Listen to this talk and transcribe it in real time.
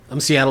I'm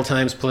Seattle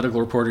Times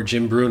political reporter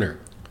Jim Bruner.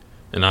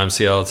 And I'm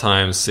Seattle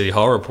Times City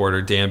Hall reporter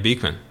Dan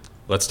Beekman.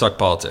 Let's talk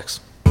politics.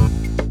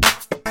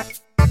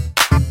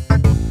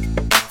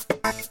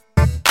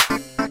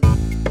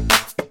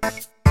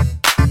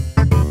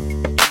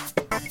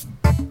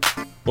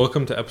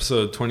 Welcome to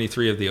episode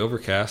 23 of The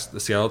Overcast, the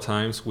Seattle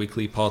Times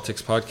weekly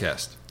politics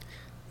podcast.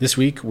 This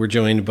week, we're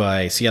joined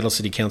by Seattle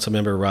City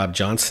Councilmember Rob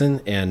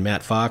Johnson and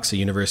Matt Fox, a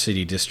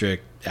University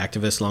District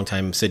activist,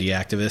 longtime city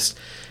activist,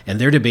 and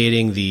they're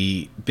debating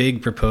the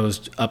big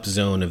proposed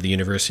upzone of the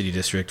University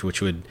District,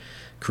 which would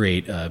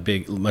create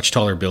big, much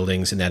taller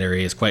buildings in that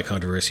area. It's quite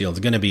controversial. It's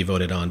going to be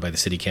voted on by the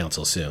City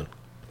Council soon.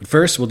 But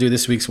first, we'll do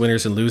this week's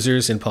winners and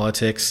losers in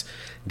politics.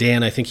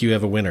 Dan, I think you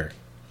have a winner.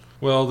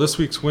 Well, this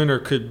week's winner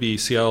could be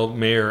Seattle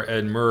Mayor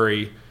Ed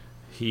Murray.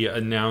 He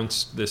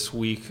announced this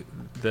week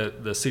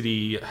that the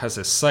city has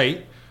a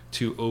site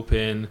to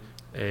open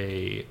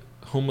a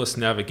homeless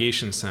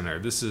navigation center.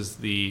 This is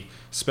the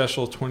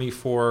special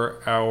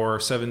 24-hour,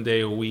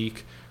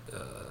 7-day-a-week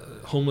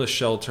homeless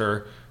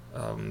shelter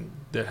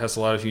that has a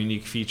lot of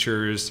unique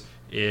features.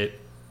 It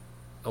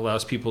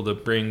allows people to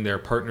bring their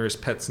partners,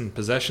 pets, and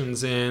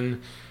possessions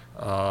in.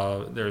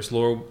 There's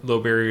low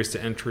barriers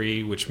to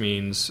entry, which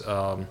means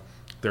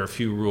there are a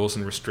few rules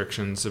and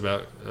restrictions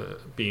about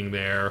being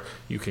there.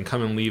 You can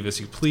come and leave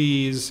as you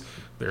please.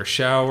 There are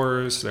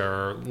showers. There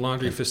are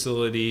laundry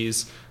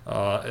facilities.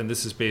 And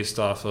this is based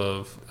off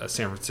of a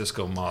San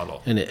Francisco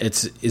model. And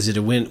is it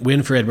a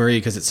win for Ed Murray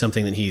because it's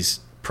something that he's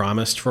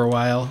promised for a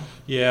while?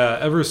 Yeah,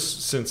 ever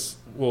since,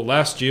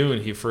 last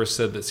June, he first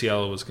said that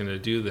Seattle was going to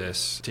do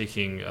this,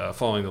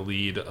 following the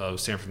lead of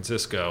San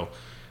Francisco.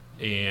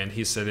 And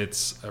he said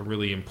it's a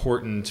really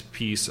important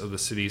piece of the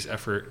city's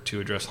effort to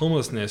address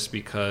homelessness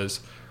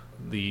because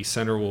the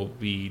center will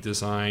be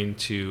designed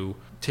to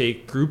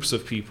take groups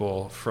of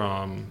people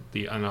from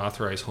the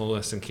unauthorized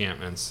homeless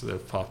encampments that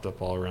have popped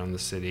up all around the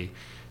city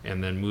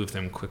and then move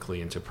them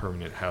quickly into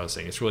permanent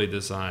housing. It's really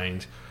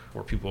designed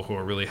for people who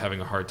are really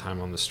having a hard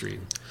time on the street.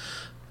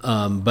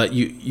 But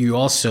you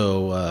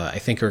also, I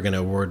think, are going to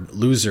award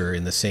loser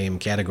in the same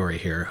category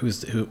here.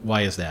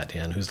 Why is that,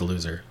 Dan? Who's the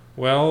loser?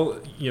 Well,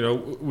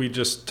 we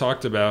just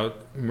talked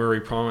about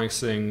Murray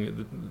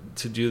promising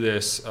to do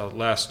this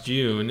last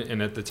June, and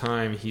at the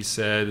time he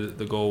said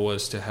the goal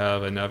was to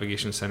have a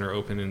navigation center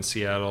open in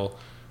Seattle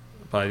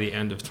by the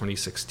end of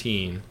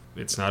 2016.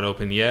 It's not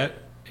open yet,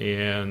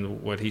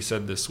 and what he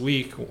said this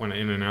week in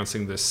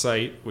announcing this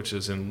site, which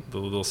is in the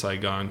Little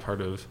Saigon part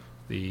of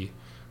the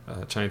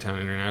Chinatown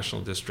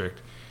International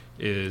District,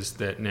 is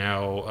that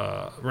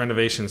now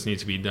renovations need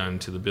to be done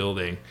to the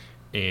building.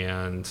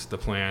 And the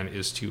plan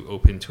is to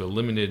open to a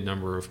limited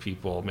number of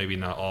people, maybe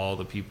not all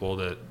the people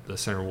that the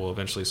center will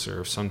eventually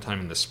serve, sometime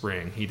in the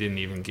spring. He didn't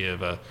even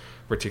give a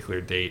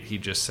particular date. He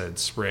just said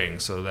spring.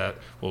 So that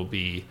will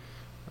be,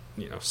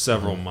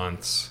 several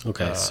months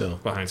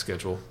behind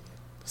schedule.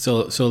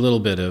 So a little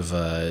bit of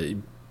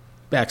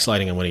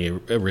backsliding on what he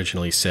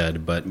originally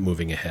said, but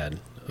moving ahead.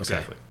 Okay.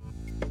 Exactly.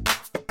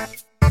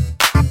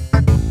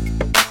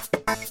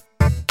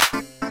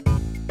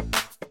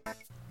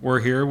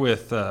 We're here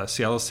with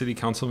Seattle City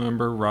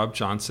Councilmember Rob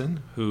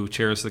Johnson, who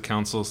chairs the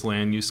council's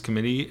Land Use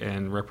Committee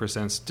and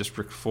represents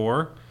District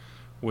 4,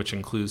 which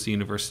includes the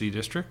University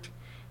District,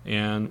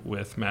 and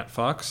with Matt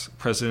Fox,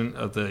 president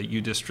of the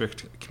U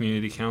District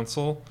Community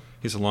Council.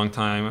 He's a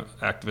longtime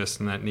activist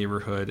in that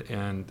neighborhood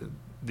and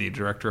the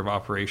director of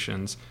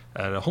operations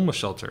at a homeless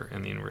shelter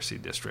in the University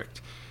District.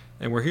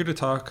 And we're here to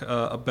talk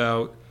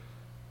about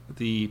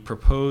the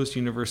proposed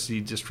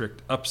University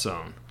District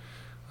upzone.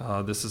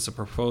 This is a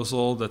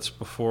proposal that's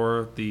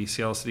before the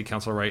Seattle City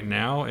Council right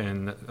now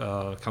and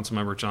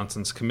Councilmember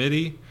Johnson's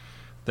committee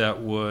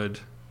that would,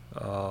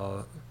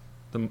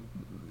 the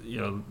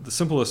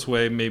simplest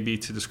way maybe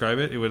to describe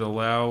it, it would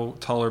allow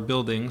taller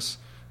buildings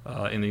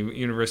in the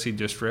University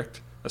District,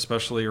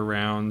 especially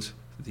around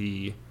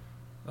the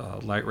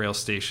light rail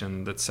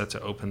station that's set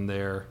to open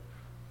there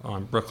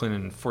on Brooklyn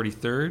and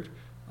 43rd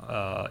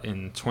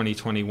in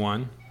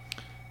 2021.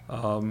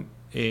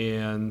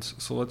 And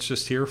so let's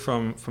just hear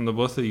from the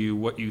both of you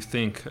what you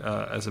think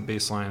as a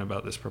baseline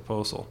about this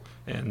proposal.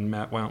 And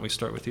Matt, why don't we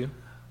start with you?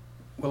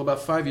 Well,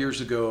 about 5 years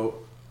ago,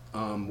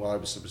 while I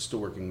was still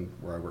working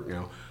where I work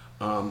now,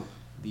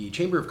 the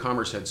Chamber of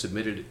Commerce had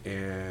submitted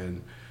a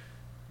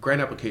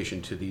grant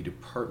application to the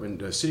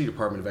City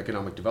Department of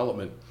Economic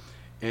Development.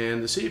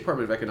 And the City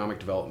Department of Economic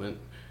Development,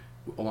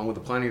 along with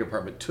the Planning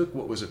Department, took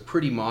what was a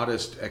pretty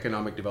modest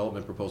economic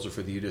development proposal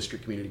for the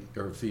U-District community,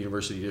 or for the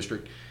University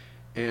District,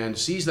 and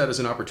sees that as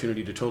an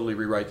opportunity to totally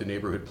rewrite the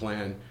neighborhood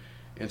plan.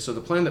 And so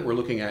the plan that we're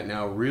looking at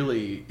now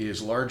really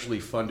is largely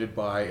funded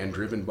by and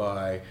driven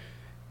by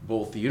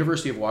both the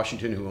University of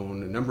Washington, who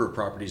own a number of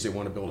properties they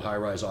want to build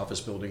high-rise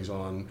office buildings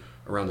on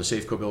around the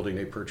Safeco building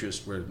they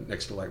purchased where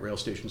next to the light rail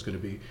station is going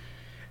to be,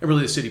 and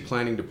really the city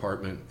planning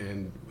department.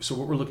 And so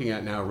what we're looking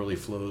at now really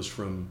flows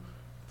from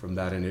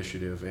that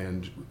initiative,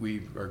 and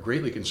we are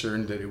greatly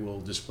concerned that it will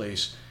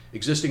displace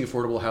existing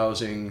affordable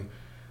housing,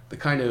 the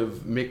kind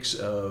of mix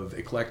of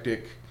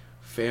eclectic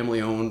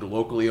family-owned,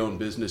 locally owned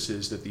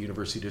businesses that the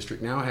University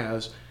District now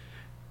has,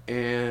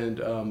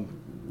 and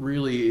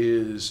really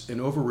is an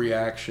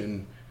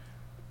overreaction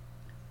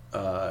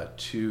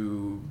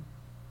to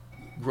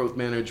growth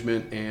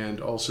management and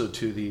also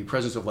to the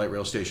presence of light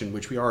rail station,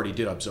 which we already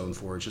did upzone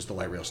for. It's just the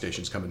light rail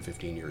station's coming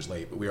 15 years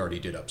late, but we already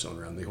did upzone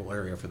around the whole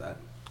area for that.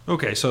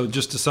 Okay, so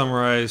just to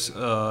summarize,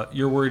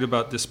 you're worried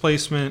about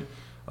displacement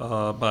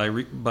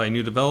by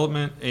new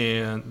development,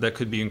 and that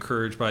could be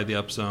encouraged by the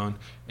upzone,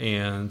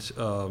 and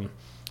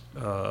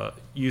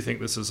you think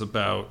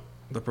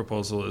the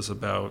proposal is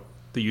about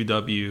the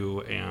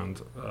UW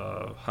and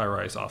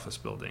high-rise office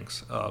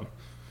buildings.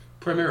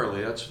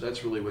 Primarily,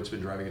 that's really what's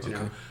been driving it to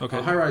now.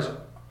 Okay.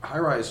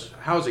 High-rise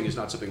housing is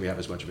not something we have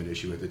as much of an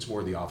issue with. It's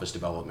more the office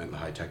development and the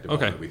high-tech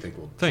development we think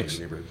will change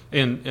the neighborhood.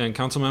 And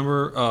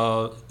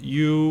Councilmember,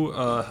 you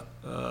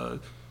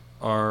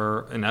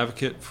are an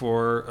advocate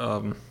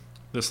for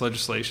this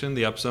legislation,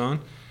 the upzone,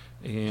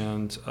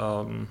 and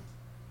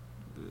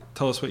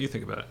tell us what you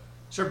think about it.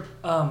 Sure.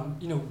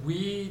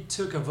 We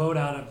took a vote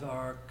out of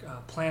our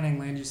Planning,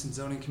 Land Use, and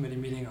Zoning Committee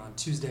meeting on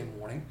Tuesday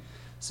morning.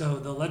 So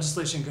the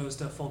legislation goes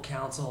to full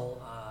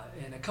council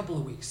in a couple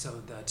of weeks,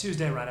 so the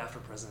Tuesday right after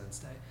President's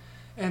Day.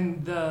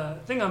 And the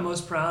thing I'm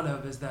most proud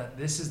of is that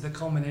this is the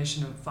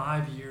culmination of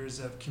 5 years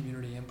of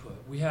community input.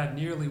 We had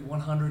nearly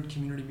 100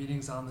 community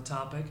meetings on the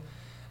topic.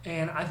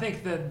 And I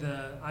think that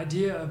the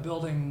idea of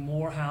building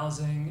more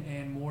housing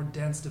and more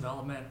dense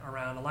development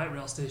around a light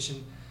rail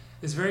station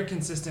is very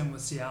consistent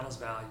with Seattle's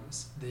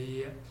values.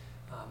 The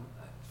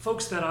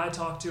folks that I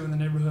talk to in the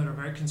neighborhood are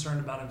very concerned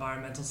about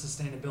environmental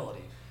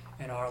sustainability.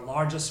 And our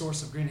largest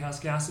source of greenhouse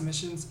gas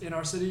emissions in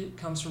our city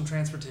comes from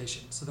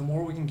transportation. So the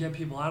more we can get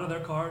people out of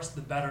their cars,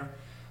 the better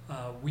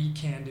we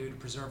can do to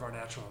preserve our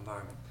natural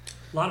environment.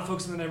 A lot of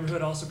folks in the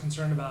neighborhood are also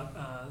concerned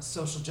about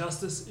social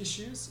justice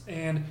issues,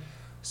 and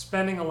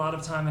spending a lot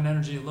of time and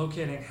energy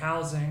locating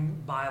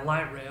housing by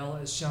light rail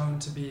is shown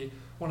to be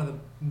one of the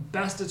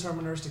best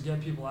determiners to get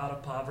people out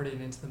of poverty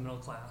and into the middle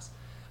class.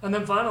 And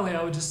then finally,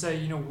 I would just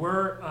say,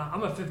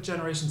 I'm a fifth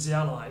generation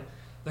Seattleite.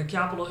 The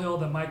Capitol Hill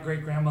that my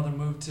great-grandmother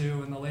moved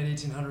to in the late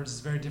 1800s is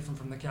very different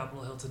from the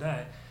Capitol Hill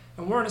today.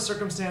 And we're in a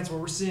circumstance where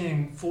we're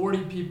seeing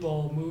 40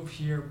 people move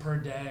here per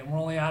day, and we're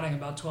only adding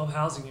about 12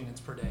 housing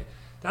units per day.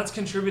 That's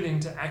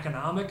contributing to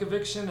economic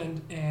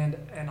eviction and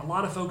a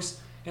lot of folks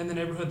in the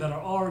neighborhood that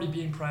are already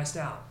being priced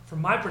out. From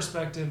my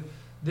perspective,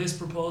 this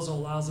proposal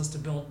allows us to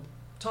build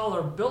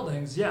taller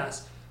buildings,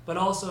 yes, but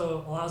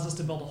also allows us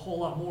to build a whole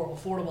lot more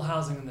affordable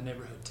housing in the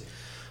neighborhood too.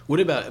 What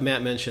about,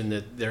 Matt mentioned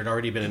that there had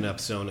already been an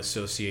upzone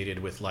associated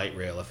with light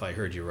rail, if I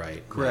heard you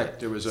right.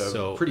 Correct. There was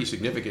a pretty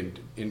significant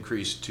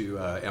increase to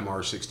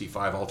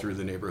MR65 all through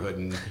the neighborhood.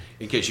 And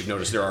in case you've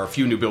noticed, there are a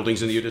few new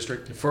buildings in the U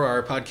district. For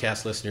our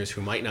podcast listeners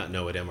who might not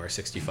know what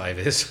MR65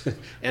 is,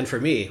 and for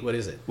me, what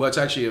is it? Well, it's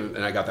actually,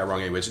 and I got that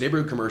wrong anyway, it's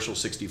neighborhood commercial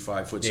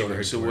 65-foot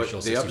zoning. So what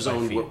the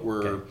upzone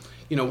were,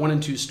 1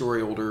 and 2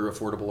 story older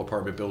affordable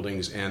apartment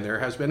buildings, and there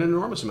has been an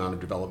enormous amount of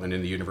development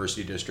in the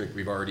University District.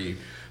 We've already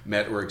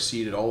met or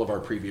exceeded all of our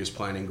previous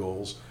planning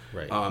goals,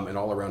 right. And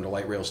all around a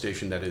light rail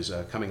station that is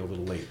coming a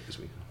little late this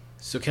week.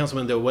 So,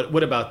 Councilman, though,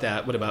 what about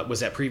that? Was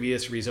that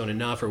previous rezone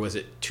enough, or was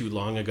it too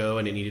long ago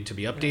and it needed to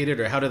be updated,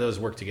 or how do those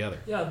work together?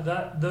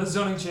 Yeah, those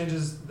zoning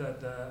changes that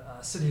the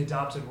city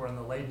adopted were in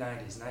the late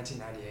 90s,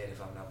 1998,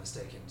 if I'm not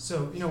mistaken.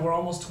 So, we're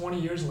almost 20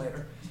 years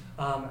later.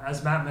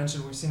 As Matt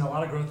mentioned, we've seen a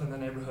lot of growth in the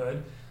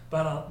neighborhood.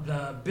 But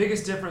the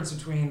biggest difference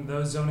between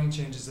those zoning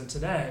changes and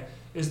today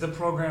is the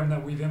program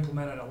that we've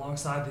implemented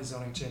alongside these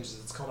zoning changes.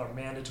 It's called our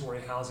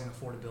Mandatory Housing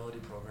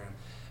Affordability Program.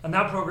 And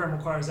that program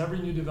requires every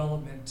new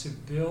development to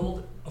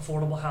build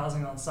affordable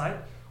housing on site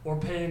or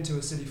pay into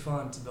a city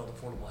fund to build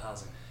affordable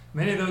housing.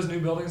 Many of those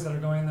new buildings that are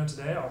going in there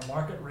today are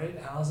market rate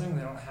housing.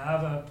 They don't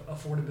have an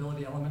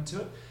affordability element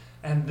to it.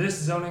 And this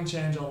zoning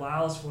change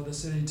allows for the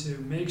city to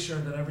make sure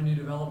that every new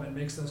development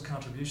makes those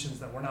contributions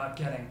that we're not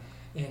getting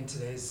in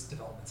today's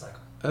development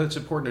cycle. It's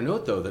important to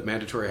note, though, that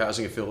mandatory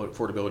housing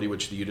affordability,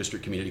 which the U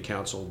District Community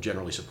Council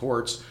generally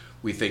supports,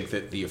 we think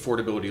that the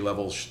affordability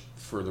levels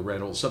for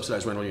the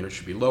subsidized rental units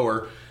should be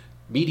lower.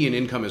 Median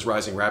income is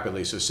rising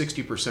rapidly, so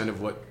 60%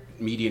 of what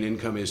median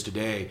income is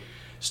today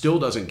still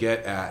doesn't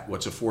get at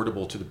what's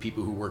affordable to the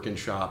people who work in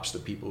shops, the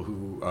people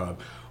who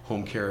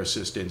home care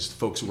assistants, the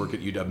folks who work at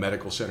UW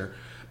Medical Center.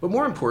 But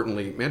more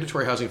importantly,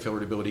 mandatory housing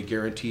affordability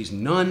guarantees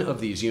none of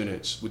these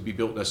units would be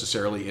built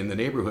necessarily in the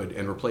neighborhood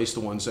and replace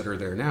the ones that are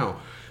there now.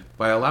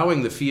 By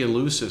allowing the fee and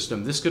lieu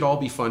system, this could all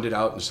be funded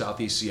out in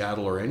Southeast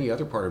Seattle or any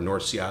other part of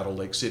North Seattle,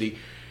 Lake City,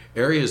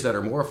 areas that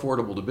are more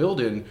affordable to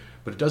build in,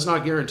 but it does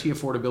not guarantee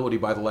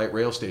affordability by the light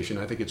rail station.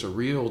 I think it's a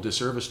real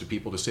disservice to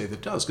people to say that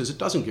it does, because it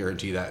doesn't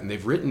guarantee that, and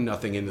they've written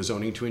nothing in the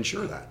zoning to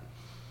ensure that.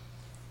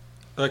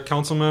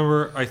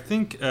 Councilmember, I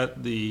think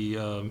at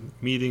the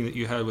meeting that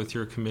you had with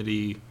your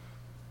committee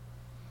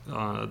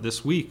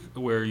this week,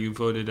 where you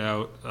voted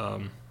out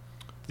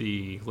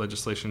the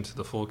legislation to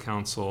the full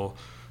council,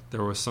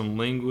 there was some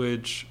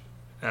language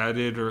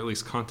added, or at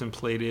least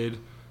contemplated,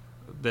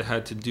 that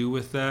had to do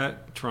with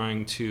that,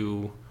 trying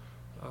to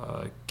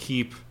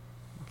keep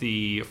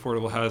the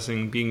affordable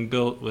housing being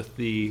built with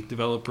the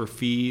developer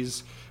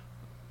fees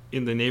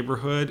in the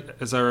neighborhood.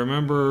 As I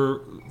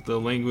remember, the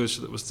language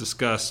that was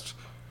discussed,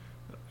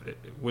 it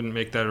wouldn't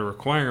make that a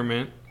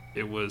requirement.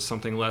 It was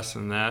something less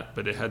than that,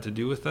 but it had to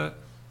do with that.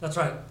 That's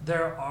right.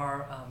 There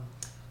are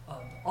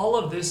all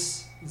of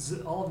these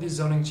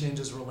zoning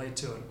changes relate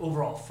to an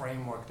overall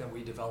framework that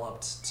we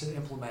developed to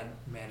implement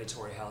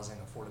mandatory housing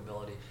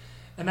affordability.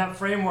 And that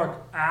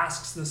framework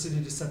asks the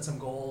city to set some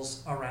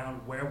goals around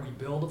where we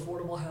build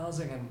affordable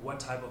housing and what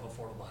type of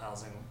affordable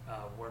housing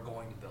we're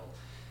going to build.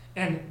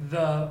 And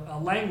the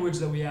language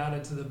that we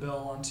added to the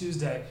bill on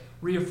Tuesday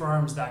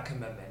reaffirms that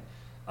commitment.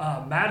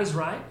 Matt is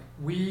right.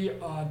 We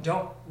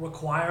don't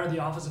require the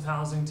Office of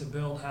Housing to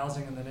build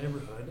housing in the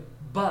neighborhood,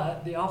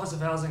 but the Office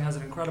of Housing has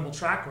an incredible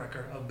track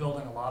record of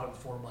building a lot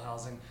of affordable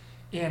housing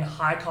in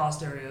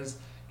high-cost areas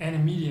and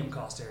in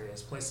medium-cost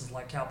areas, places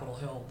like Capitol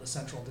Hill, the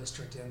Central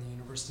District, and the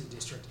University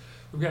District.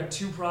 We've got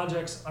 2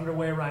 projects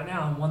underway right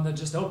now, and one that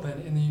just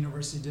opened in the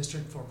University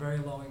District for very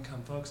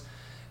low-income folks.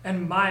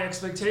 And my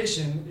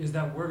expectation is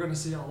that we're going to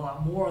see a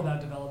lot more of that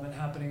development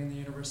happening in the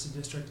University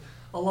District,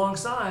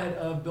 alongside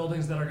of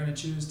buildings that are going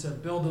to choose to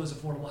build those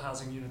affordable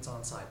housing units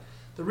on site.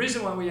 The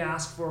reason why we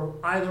ask for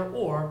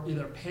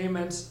either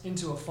payment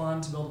into a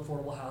fund to build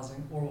affordable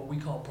housing or what we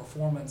call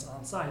performance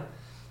on site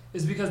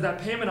is because that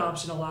payment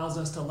option allows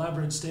us to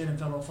leverage state and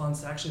federal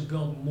funds to actually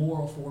build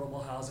more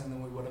affordable housing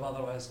than we would have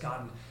otherwise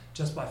gotten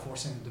just by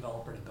forcing the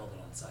developer to build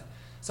it on site.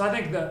 So I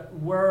think that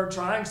we're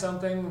trying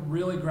something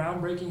really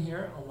groundbreaking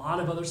here. A lot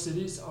of other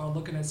cities are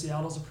looking at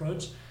Seattle's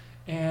approach,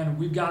 and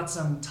we've got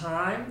some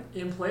time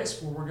in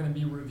place where we're going to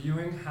be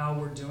reviewing how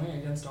we're doing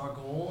against our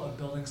goal of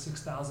building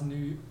 6,000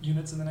 new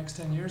units in the next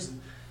 10 years.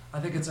 And I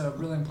think it's a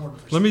really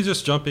important. Let me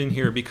just jump in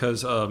here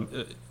because,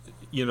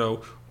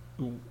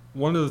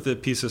 one of the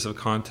pieces of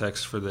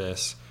context for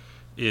this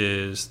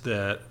is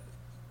that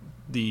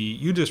the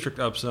U-District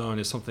upzone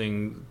is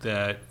something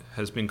that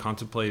has been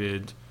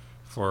contemplated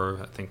for,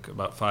 I think,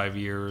 about 5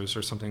 years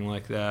or something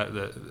like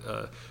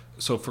that.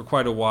 So for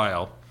quite a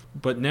while.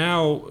 But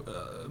now,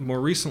 more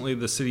recently,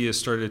 the city has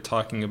started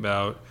talking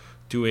about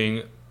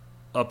doing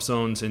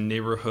upzones in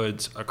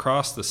neighborhoods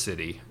across the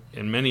city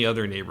and many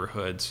other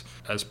neighborhoods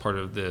as part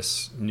of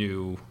this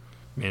new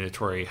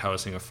mandatory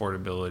housing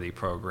affordability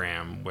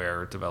program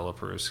where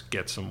developers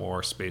get some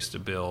more space to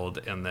build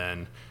and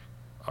then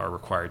are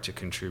required to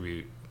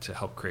contribute to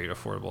help create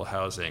affordable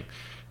housing.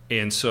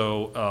 And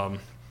so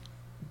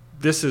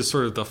this is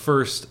sort of the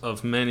first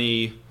of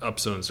many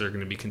upzones that are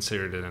going to be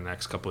considered in the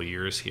next couple of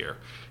years here.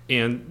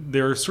 And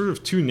there are sort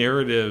of 2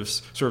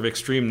 narratives, sort of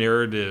extreme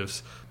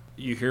narratives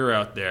you hear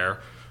out there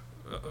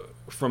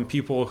from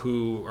people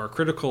who are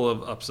critical of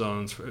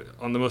upzones.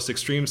 On the most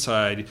extreme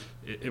side,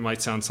 it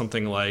might sound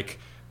something like,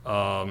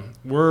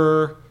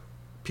 we're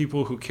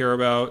people who care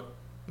about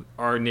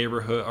our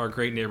neighborhood, our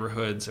great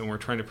neighborhoods, and we're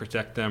trying to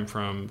protect them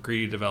from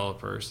greedy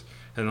developers.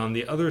 And on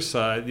the other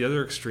side, the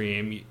other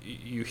extreme,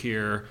 you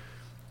hear,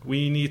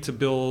 we need to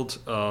build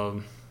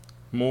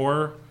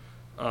more.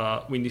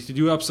 We need to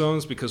do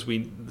upzones because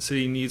the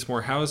city needs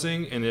more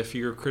housing. And if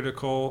you're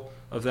critical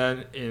of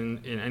that in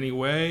any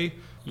way,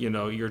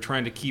 you're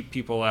trying to keep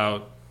people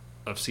out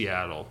of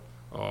Seattle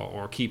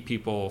or keep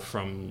people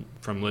from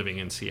living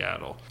in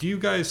Seattle. Do you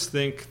guys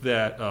think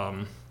that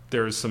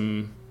there's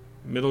some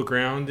middle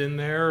ground in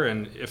there?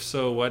 And if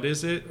so, what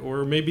is it?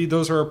 Or maybe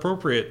those are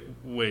appropriate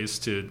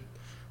ways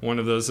one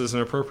of those is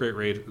an appropriate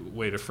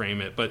way to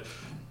frame it. But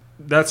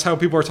that's how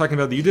people are talking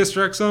about the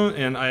U-District zone,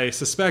 and I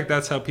suspect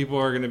that's how people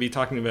are going to be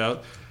talking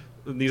about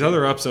these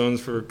other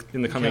upzones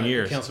in the coming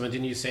years. Councilman,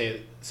 didn't you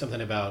say something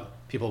about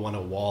people want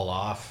to wall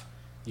off,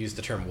 use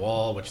the term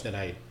wall, which then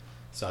I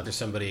saw there's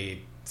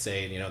somebody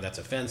say, that's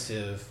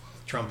offensive,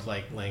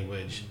 Trump-like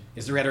language.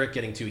 Is the rhetoric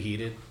getting too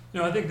heated?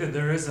 No, I think that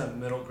there is a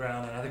middle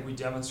ground, and I think we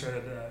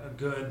demonstrated a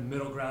good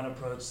middle ground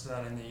approach to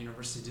that in the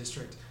University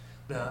District.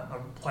 The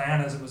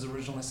plan as it was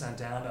originally sent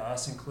down to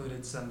us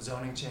included some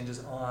zoning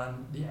changes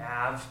on the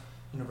Ave,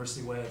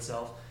 University Way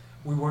itself.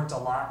 We worked a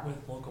lot with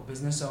local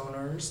business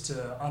owners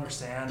to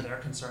understand their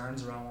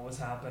concerns around what was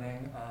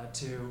happening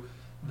to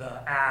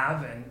the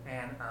Ave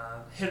and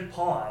hit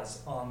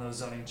pause on those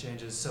zoning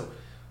changes. So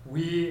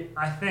we,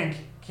 I think,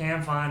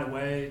 can find a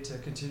way to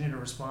continue to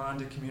respond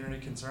to community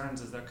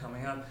concerns as they're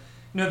coming up.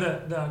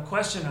 The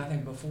question I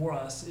think before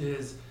us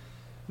is,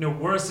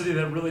 we're a city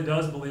that really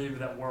does believe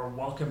that we're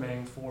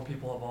welcoming for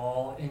people of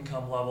all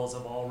income levels,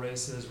 of all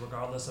races,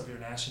 regardless of your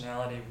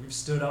nationality. We've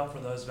stood up for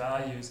those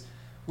values.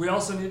 We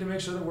also need to make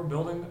sure that we're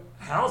building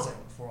housing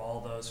for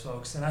all those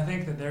folks. And I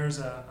think that there's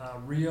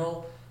a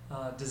real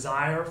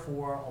desire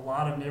for a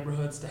lot of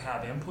neighborhoods to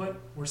have input.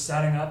 We're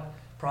setting up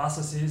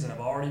processes and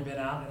have already been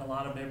out in a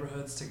lot of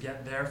neighborhoods to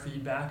get their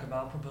feedback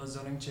about proposed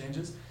zoning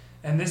changes.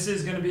 And this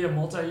is going to be a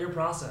multi-year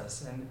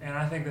process. And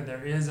I think that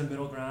there is a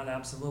middle ground,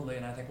 absolutely,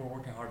 and I think we're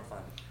working hard to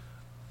find it.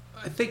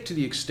 I think to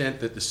the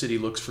extent that the city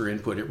looks for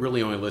input, it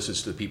really only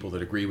listens to the people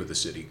that agree with the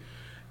city.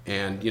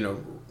 And,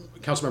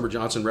 Councilmember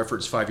Johnson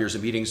referenced 5 years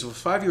of meetings. So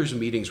 5 years of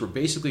meetings were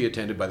basically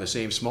attended by the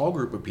same small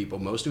group of people,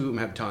 most of whom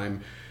have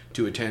time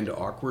to attend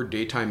awkward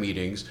daytime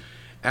meetings.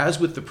 As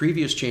with the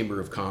previous Chamber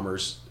of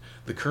Commerce,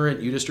 the current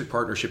U-District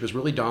partnership is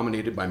really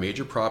dominated by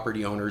major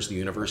property owners, the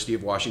University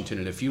of Washington,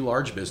 and a few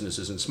large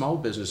businesses, and small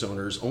business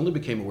owners only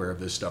became aware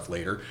of this stuff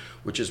later,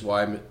 which is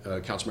why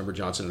Councilmember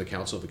Johnson and the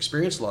council have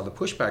experienced a lot of the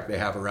pushback they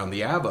have around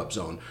the Ave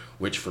upzone,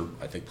 which for,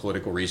 I think,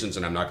 political reasons,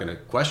 and I'm not going to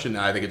question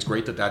that. I think it's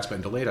great that that's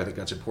been delayed. I think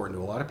that's important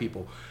to a lot of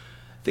people.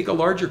 I think a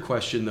larger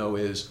question, though,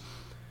 is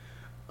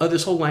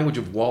this whole language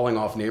of walling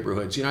off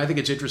neighborhoods. I think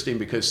it's interesting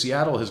because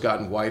Seattle has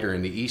gotten whiter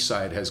and the east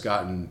side has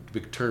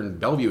turned,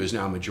 Bellevue is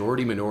now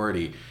majority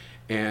minority.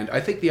 And I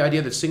think the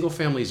idea that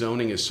single-family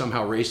zoning is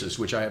somehow racist,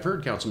 which I have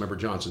heard Councilmember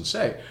Johnson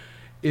say,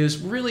 is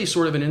really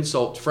sort of an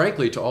insult,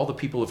 frankly, to all the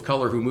people of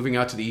color who are moving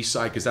out to the east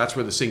side because that's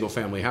where the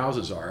single-family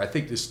houses are. I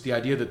think the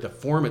idea that the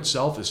form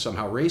itself is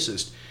somehow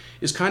racist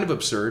is kind of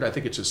absurd. I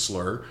think it's a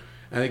slur.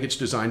 I think it's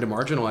designed to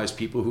marginalize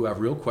people who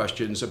have real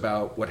questions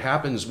about what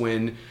happens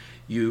when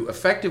you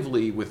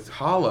effectively, with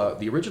HALA,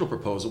 the original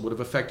proposal, would have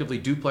effectively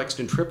duplexed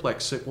and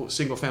triplexed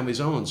single-family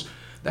zones.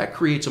 That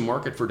creates a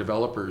market for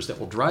developers that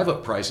will drive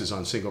up prices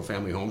on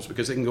single-family homes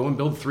because they can go and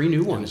build 3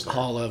 new ones.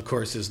 HALA, of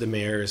course, is the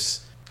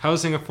mayor's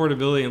Housing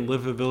Affordability and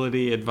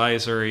Livability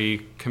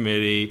Advisory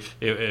Committee.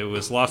 It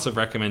was lots of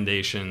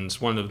recommendations.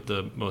 One of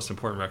the most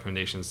important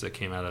recommendations that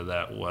came out of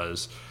that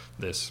was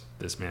this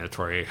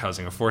mandatory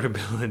housing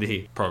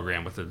affordability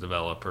program with the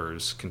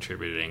developers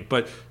contributing.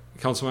 But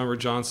Councilmember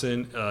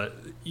Johnson,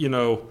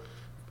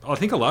 I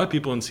think a lot of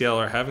people in Seattle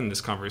are having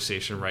this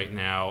conversation right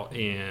now,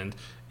 and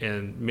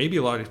maybe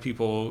a lot of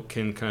people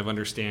can kind of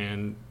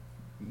understand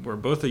where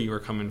both of you are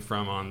coming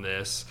from on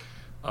this.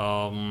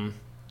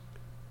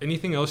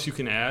 Anything else you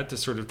can add to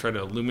sort of try to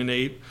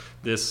illuminate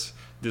this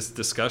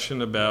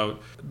discussion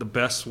about the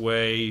best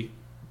way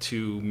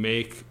to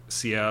make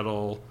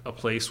Seattle a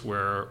place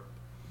where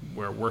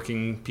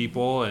working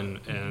people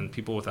and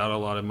people without a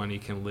lot of money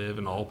can live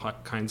and all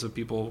kinds of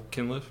people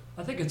can live?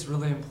 I think it's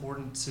really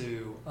important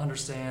to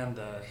understand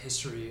the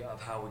history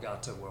of how we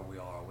got to where we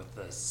are with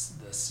the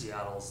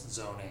Seattle's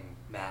zoning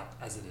map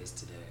as it is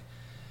today.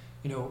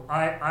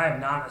 I am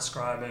not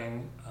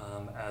ascribing,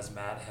 as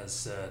Matt has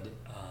said,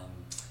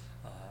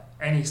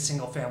 any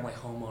single-family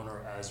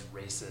homeowner as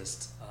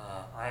racist.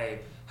 I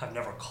have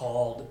never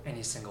called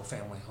any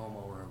single-family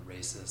homeowner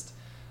racist.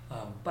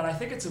 But I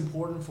think it's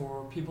important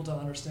for people to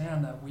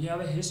understand that we have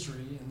a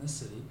history in this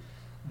city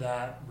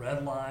that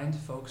redlined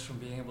folks from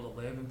being able to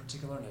live in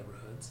particular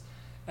neighborhoods.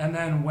 And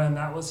then when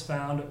that was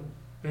found,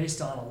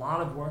 based on a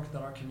lot of work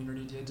that our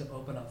community did to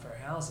open up fair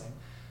housing,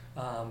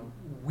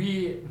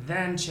 we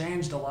then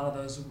changed a lot of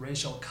those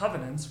racial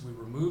covenants. We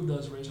removed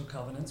those racial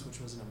covenants, which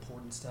was an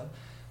important step,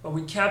 but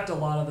we kept a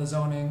lot of the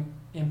zoning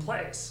in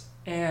place.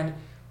 And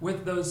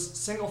with those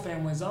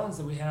single-family zones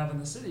that we have in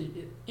the city,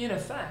 it, in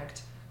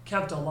effect,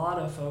 kept a lot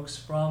of folks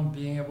from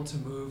being able to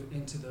move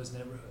into those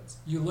neighborhoods.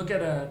 You look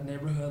at a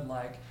neighborhood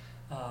like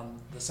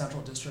the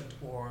Central District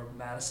or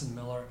Madison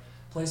Miller,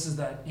 places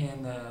that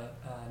in the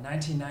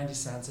 1990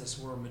 census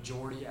were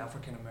majority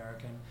African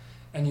American,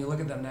 and you look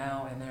at them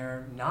now and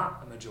they're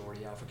not a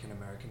majority African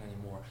American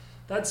anymore.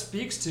 That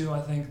speaks to,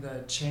 I think,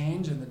 the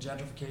change and the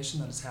gentrification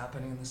that is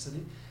happening in the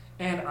city.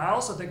 And I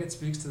also think it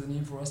speaks to the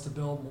need for us to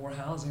build more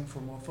housing for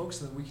more folks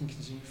so that we can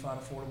continue to find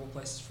affordable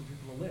places for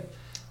people to live.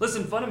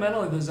 Listen,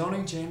 fundamentally, the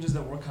zoning changes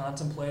that we're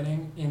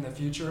contemplating in the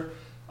future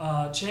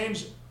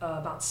change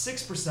about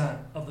 6%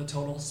 of the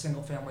total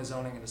single-family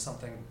zoning into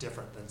something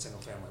different than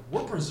single-family.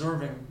 We're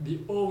preserving the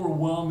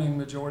overwhelming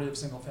majority of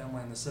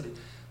single-family in the city.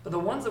 But the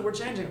ones that we're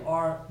changing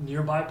are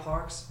nearby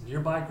parks,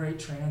 nearby great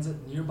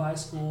transit, nearby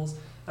schools,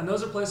 and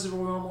those are places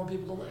where we want more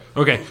people to live.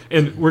 Okay,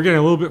 and we're getting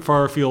a little bit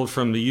far afield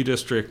from the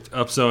U-District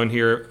upzone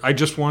here. I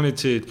just wanted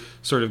to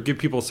sort of give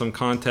people some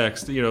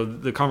context.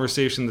 The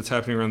conversation that's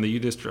happening around the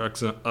U-District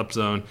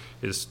upzone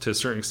is to a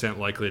certain extent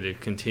likely to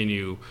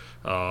continue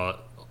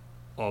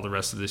all the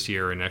rest of this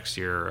year and next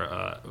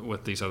year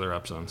with these other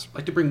upzones. I'd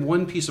like to bring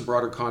one piece of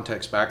broader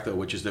context back, though,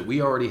 which is that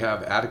we already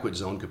have adequate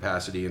zone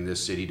capacity in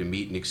this city to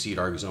meet and exceed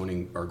our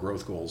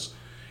growth goals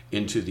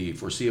into the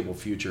foreseeable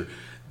future.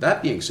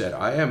 That being said,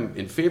 I am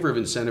in favor of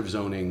incentive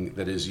zoning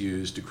that is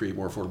used to create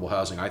more affordable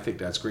housing. I think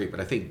that's great, but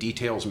I think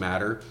details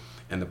matter.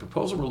 And the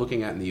proposal we're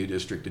looking at in the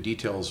U-District, the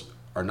details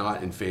are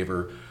not in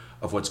favor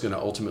of what's going to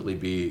ultimately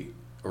be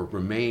or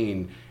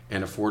remain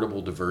an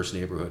affordable, diverse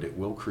neighborhood. It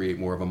will create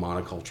more of a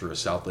monoculture, a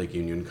South Lake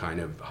Union kind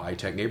of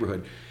high-tech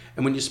neighborhood.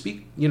 And when you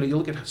speak, you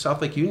look at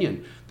South Lake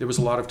Union, there was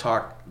a lot of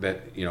talk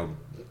that,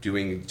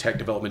 doing tech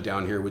development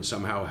down here would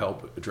somehow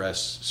help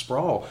address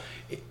sprawl.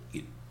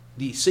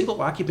 The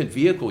single occupant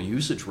vehicle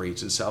usage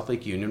rates in South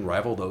Lake Union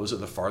rival those of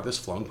the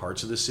farthest flung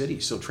parts of the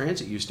city. So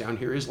transit use down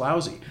here is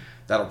lousy.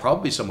 That'll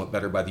probably be somewhat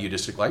better by the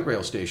U-District Light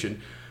Rail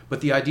Station. But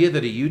the idea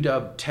that a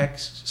UW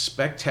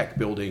spec tech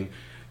building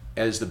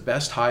as the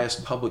best,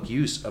 highest public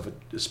use of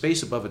a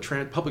space above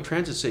a public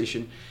transit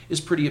station is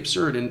pretty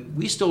absurd. And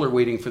we still are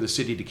waiting for the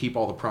city to keep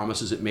all the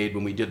promises it made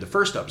when we did the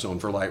first upzone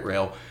for light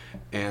rail.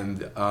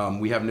 And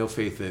we have no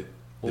faith that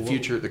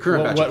the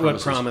current batch of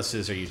promises. What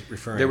promises are you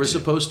referring to? There was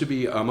supposed to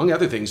be, among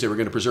other things, they were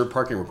going to preserve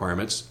parking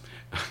requirements.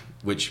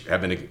 which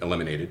have been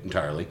eliminated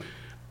entirely.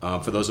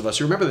 For those of us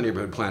who remember the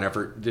neighborhood plan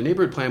effort, the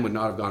neighborhood plan would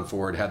not have gone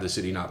forward had the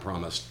city not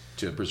promised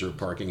to preserve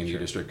parking in the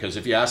district. Because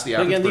if you ask the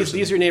average person...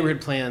 These are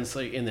neighborhood plans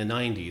like in the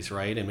 90s,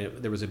 right? I mean,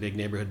 there was a big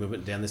neighborhood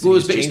movement down the city. Well,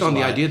 it was based on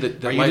the idea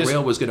that light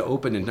rail was going to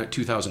open in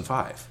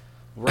 2005.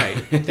 Right.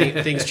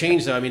 Things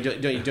change, though. I mean,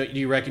 do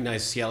you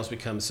recognize Seattle's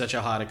become such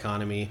a hot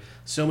economy,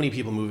 so many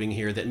people moving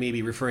here that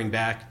maybe referring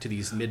back to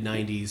these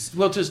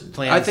mid-90s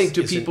plans I think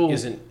to people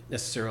isn't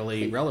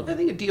necessarily relevant. I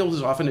think a deal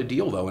is often a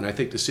deal, though, and I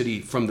think the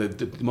city, from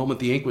the moment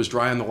the ink was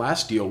dry on the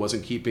last deal,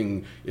 wasn't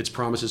keeping its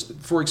promises.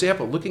 For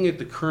example, looking at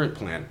the current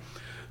plan,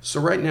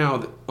 so right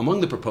now, among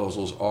the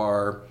proposals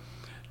are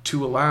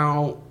to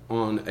allow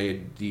on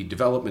the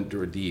development,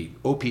 or the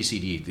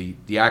OPCD,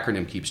 the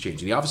acronym keeps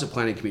changing, the Office of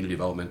Planning and Community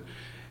Development,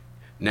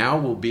 now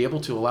will be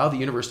able to allow the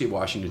University of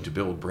Washington to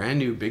build brand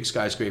new big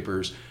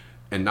skyscrapers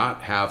and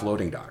not have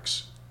loading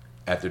docks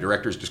at the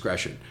director's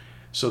discretion.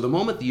 So the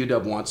moment the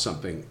UW wants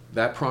something,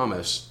 that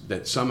promise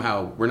that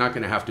somehow we're not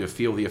going to have to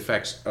feel the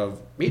effects of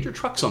major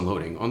trucks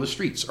unloading on the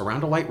streets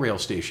around a light rail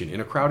station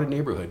in a crowded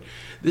neighborhood.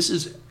 This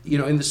is,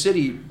 in the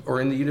city or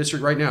in the U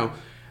district right now,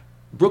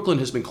 Brooklyn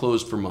has been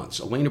closed for months.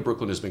 A lane of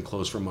Brooklyn has been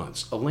closed for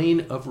months. A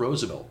lane of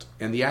Roosevelt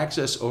and the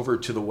access over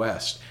to the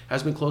west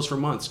has been closed for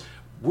months.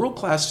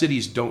 World-class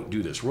cities don't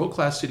do this.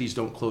 World-class cities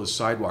don't close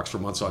sidewalks for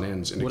months on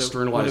ends and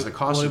externalize the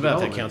cost of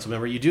development. What about that,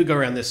 Councilmember? You do go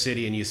around this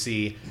city and you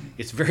see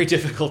it's very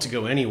difficult to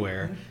go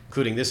anywhere,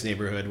 including this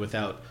neighborhood,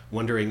 without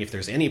wondering if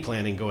there's any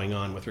planning going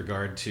on with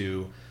regard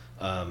to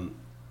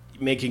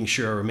making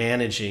sure or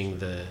managing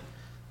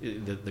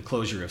the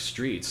closure of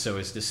streets. So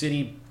is the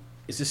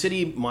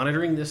city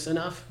monitoring this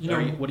enough? What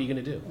are you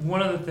going to do?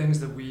 One of the things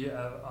that we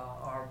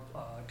are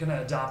going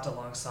to adopt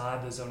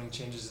alongside the zoning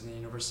changes in the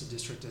University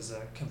District is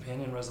a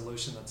companion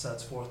resolution that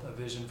sets forth a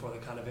vision for the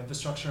kind of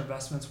infrastructure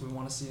investments we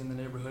want to see in the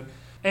neighborhood.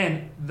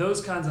 And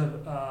those kinds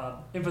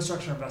of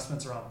infrastructure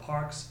investments around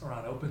parks,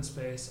 around open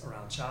space,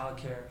 around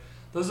childcare,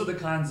 those are the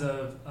kinds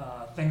of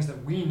things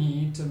that we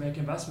need to make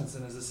investments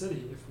in as a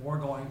city if we're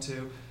going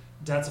to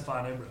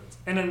densify neighborhoods.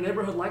 And in a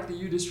neighborhood like the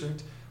U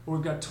District, where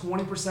we've got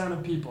 20%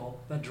 of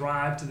people that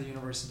drive to the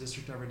University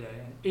District every day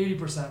and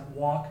 80%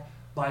 walk,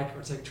 bike,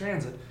 or take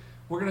transit,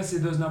 we're going to see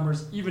those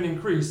numbers even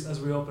increase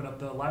as we open up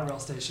the light rail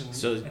station.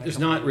 So there's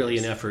not really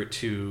an effort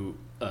to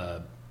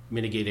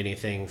mitigate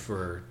anything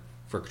for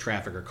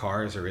traffic or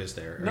cars, or is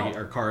there? No.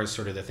 Are cars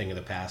sort of the thing of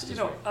the past? Is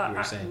what you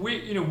were saying?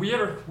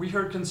 We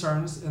heard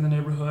concerns in the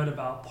neighborhood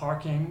about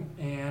parking,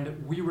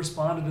 and we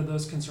responded to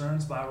those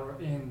concerns by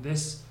in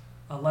this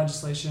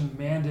legislation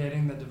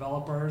mandating the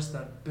developers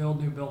that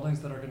build new buildings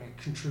that are going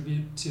to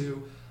contribute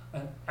to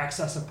an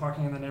excess of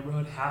parking in the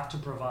neighborhood have to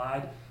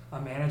provide a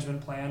management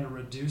plan to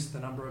reduce the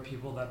number of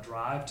people that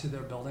drive to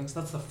their buildings.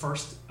 That's the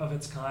first of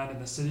its kind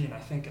in the city and I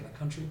think in the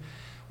country.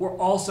 We're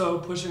also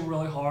pushing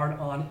really hard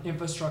on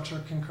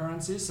infrastructure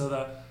concurrency. So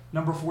the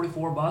number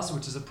 44 bus,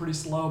 which is a pretty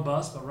slow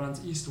bus but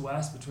runs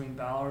east-west between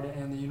Ballard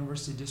and the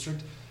University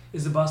District,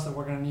 is a bus that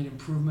we're going to need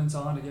improvements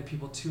on to get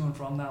people to and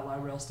from that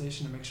light rail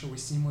station to make sure we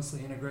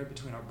seamlessly integrate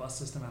between our bus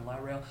system and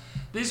light rail.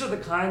 These are the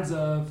kinds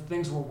of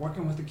things we're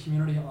working with the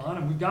community on,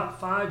 and we've got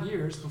 5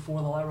 years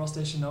before the light rail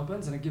station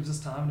opens, and it gives us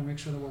time to make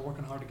sure that we're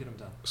working hard to get them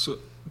done. So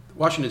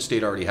Washington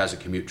State already has a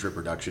Commute Trip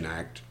Reduction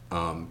Act,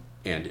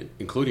 and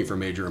including for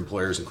major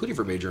employers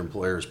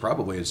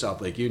probably in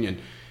South Lake Union,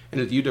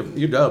 and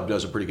UW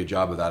does a pretty good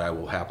job of that, I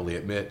will happily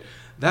admit.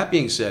 That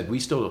being said, we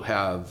still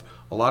have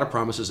a lot of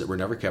promises that were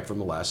never kept from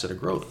the last set of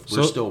growth.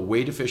 We're still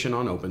way deficient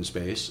on open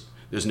space.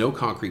 There's no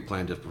concrete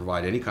plan to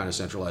provide any kind of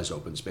centralized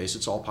open space.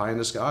 It's all pie in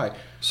the sky.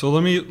 So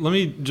let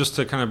me just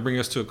to kind of bring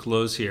us to a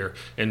close here.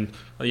 And,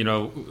 I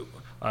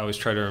always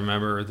try to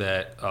remember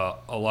that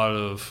a lot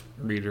of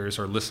readers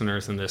or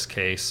listeners in this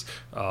case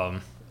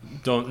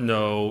don't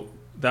know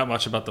that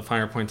much about the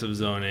finer points of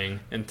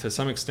zoning and to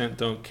some extent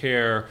don't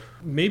care.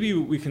 Maybe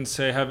we can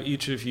have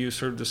each of you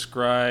sort of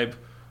describe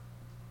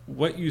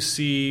what you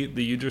see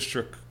the U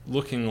District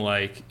looking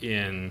like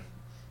in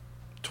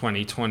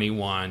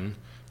 2021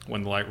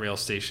 when the light rail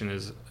station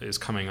is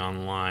coming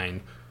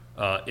online,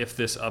 if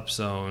this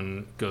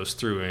upzone goes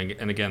through,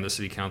 and again the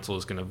city council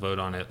is going to vote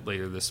on it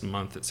later this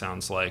month, it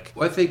sounds like.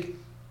 Well, I think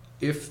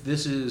if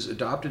this is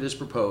adopted as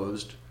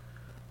proposed,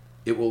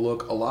 it will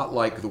look a lot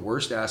like the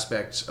worst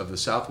aspects of the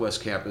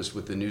Southwest campus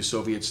with the new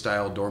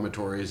Soviet-style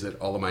dormitories that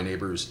all of my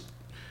neighbors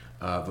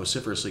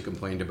vociferously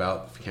complained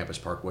about, Campus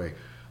Parkway.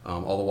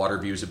 All the water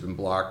views have been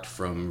blocked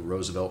from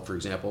Roosevelt, for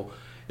example.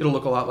 It'll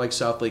look a lot like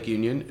South Lake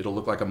Union. It'll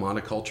look like a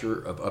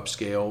monoculture of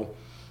upscale,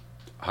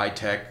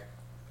 high-tech,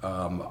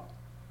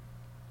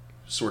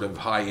 sort of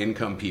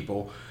high-income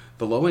people.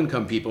 The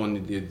low-income people,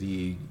 and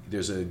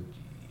there's a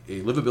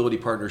livability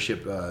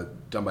partnership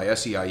done by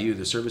SEIU,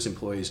 the service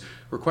employees,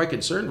 were quite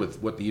concerned with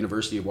what the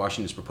University of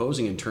Washington is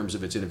proposing in terms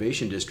of its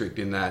innovation district,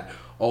 in that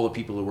all the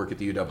people who work at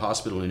the UW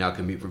hospital and now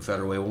commute from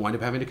Federal Way will wind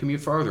up having to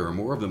commute farther, or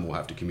more of them will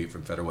have to commute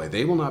from Federal Way.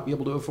 They will not be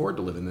able to afford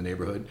to live in the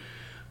neighborhood.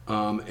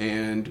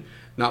 And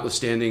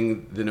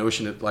notwithstanding the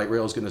notion that light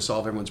rail is going to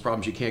solve everyone's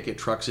problems, you can't get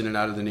trucks in and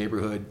out of the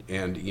neighborhood,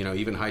 and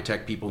even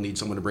high-tech people need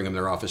someone to bring them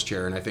their office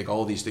chair. And I think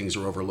all of these things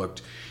are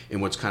overlooked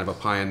in what's kind of a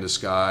pie in the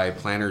sky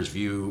planner's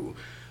view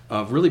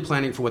of really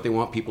planning for what they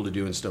want people to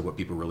do instead of what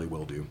people really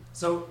will do.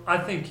 So I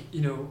think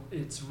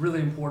it's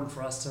really important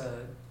for us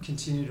to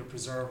continue to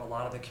preserve a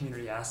lot of the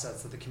community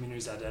assets that the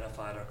community's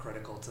identified are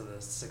critical to the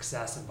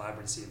success and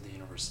vibrancy of the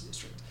University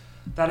District.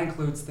 That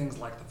includes things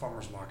like the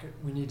farmers market.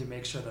 We need to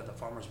make sure that the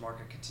farmers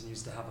market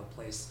continues to have a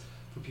place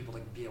for people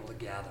to be able to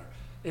gather.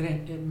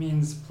 It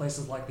means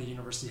places like the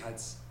University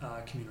Heights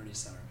Community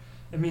Center.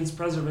 It means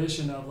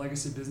preservation of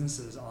legacy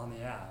businesses on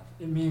the Ave.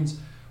 It means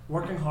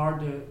working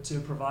hard to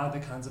provide the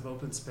kinds of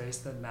open space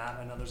that Matt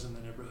and others in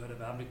the neighborhood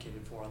have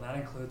advocated for. And that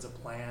includes a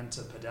plan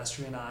to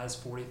pedestrianize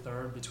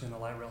 43rd between the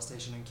light rail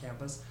station and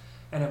campus.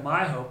 And at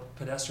my hope,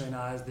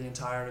 pedestrianize the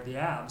entirety of the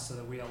Ave so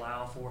that we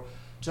allow for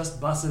just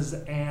buses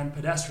and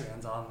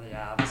pedestrians on the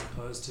Ave as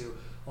opposed to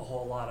a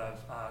whole lot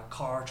of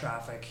car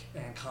traffic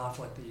and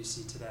conflict that you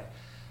see today.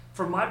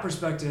 From my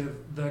perspective,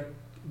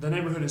 the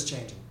neighborhood is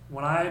changing.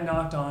 When I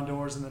knocked on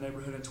doors in the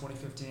neighborhood in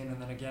 2015 and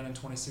then again in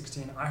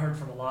 2016, I heard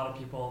from a lot of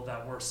people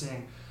that we're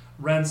seeing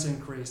rents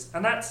increase,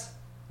 and that's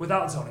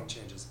without zoning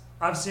changes.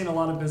 I've seen a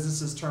lot of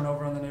businesses turn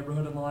over in the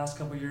neighborhood in the last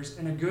couple of years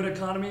in a good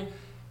economy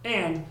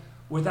and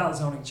without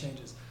zoning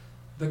changes.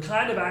 The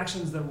kind of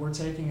actions that we're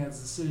taking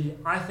as a city,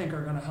 I think,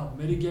 are going to help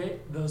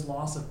mitigate those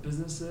loss of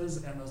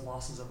businesses and those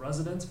losses of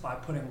residents by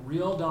putting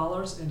real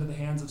dollars into the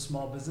hands of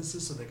small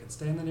businesses so they can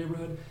stay in the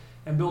neighborhood,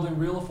 and building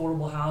real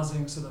affordable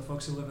housing so that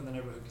folks who live in the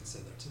neighborhood can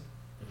stay there too.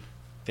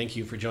 Thank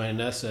you for joining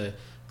us. A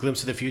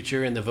glimpse of the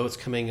future and the votes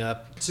coming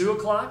up. 2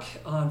 o'clock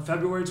on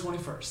February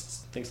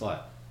 21st. Thanks a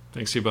lot.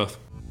 Thanks to you both.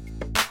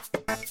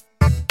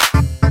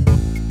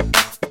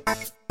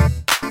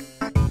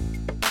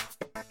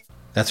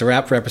 That's a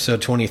wrap for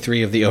episode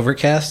 23 of The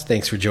Overcast.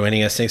 Thanks for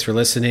joining us. Thanks for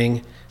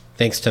listening.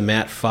 Thanks to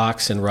Matt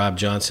Fox and Rob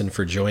Johnson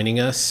for joining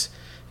us.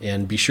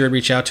 And be sure to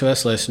reach out to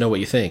us. Let us know what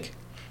you think.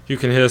 You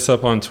can hit us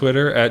up on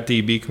Twitter at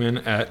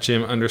dbeekman, at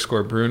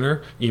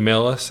Jim_Bruner.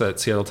 Email us at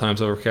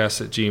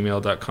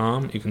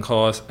seattletimesovercast@gmail.com. You can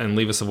call us and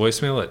leave us a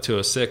voicemail at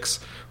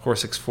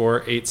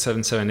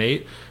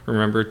 206-464-8778.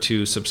 Remember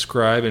to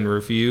subscribe and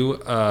review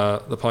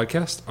the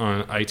podcast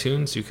on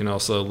iTunes. You can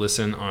also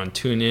listen on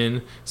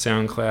TuneIn,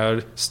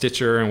 SoundCloud,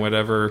 Stitcher, and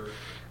whatever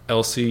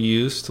else you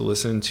use to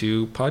listen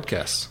to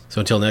podcasts.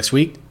 So until next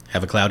week,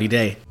 have a cloudy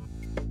day.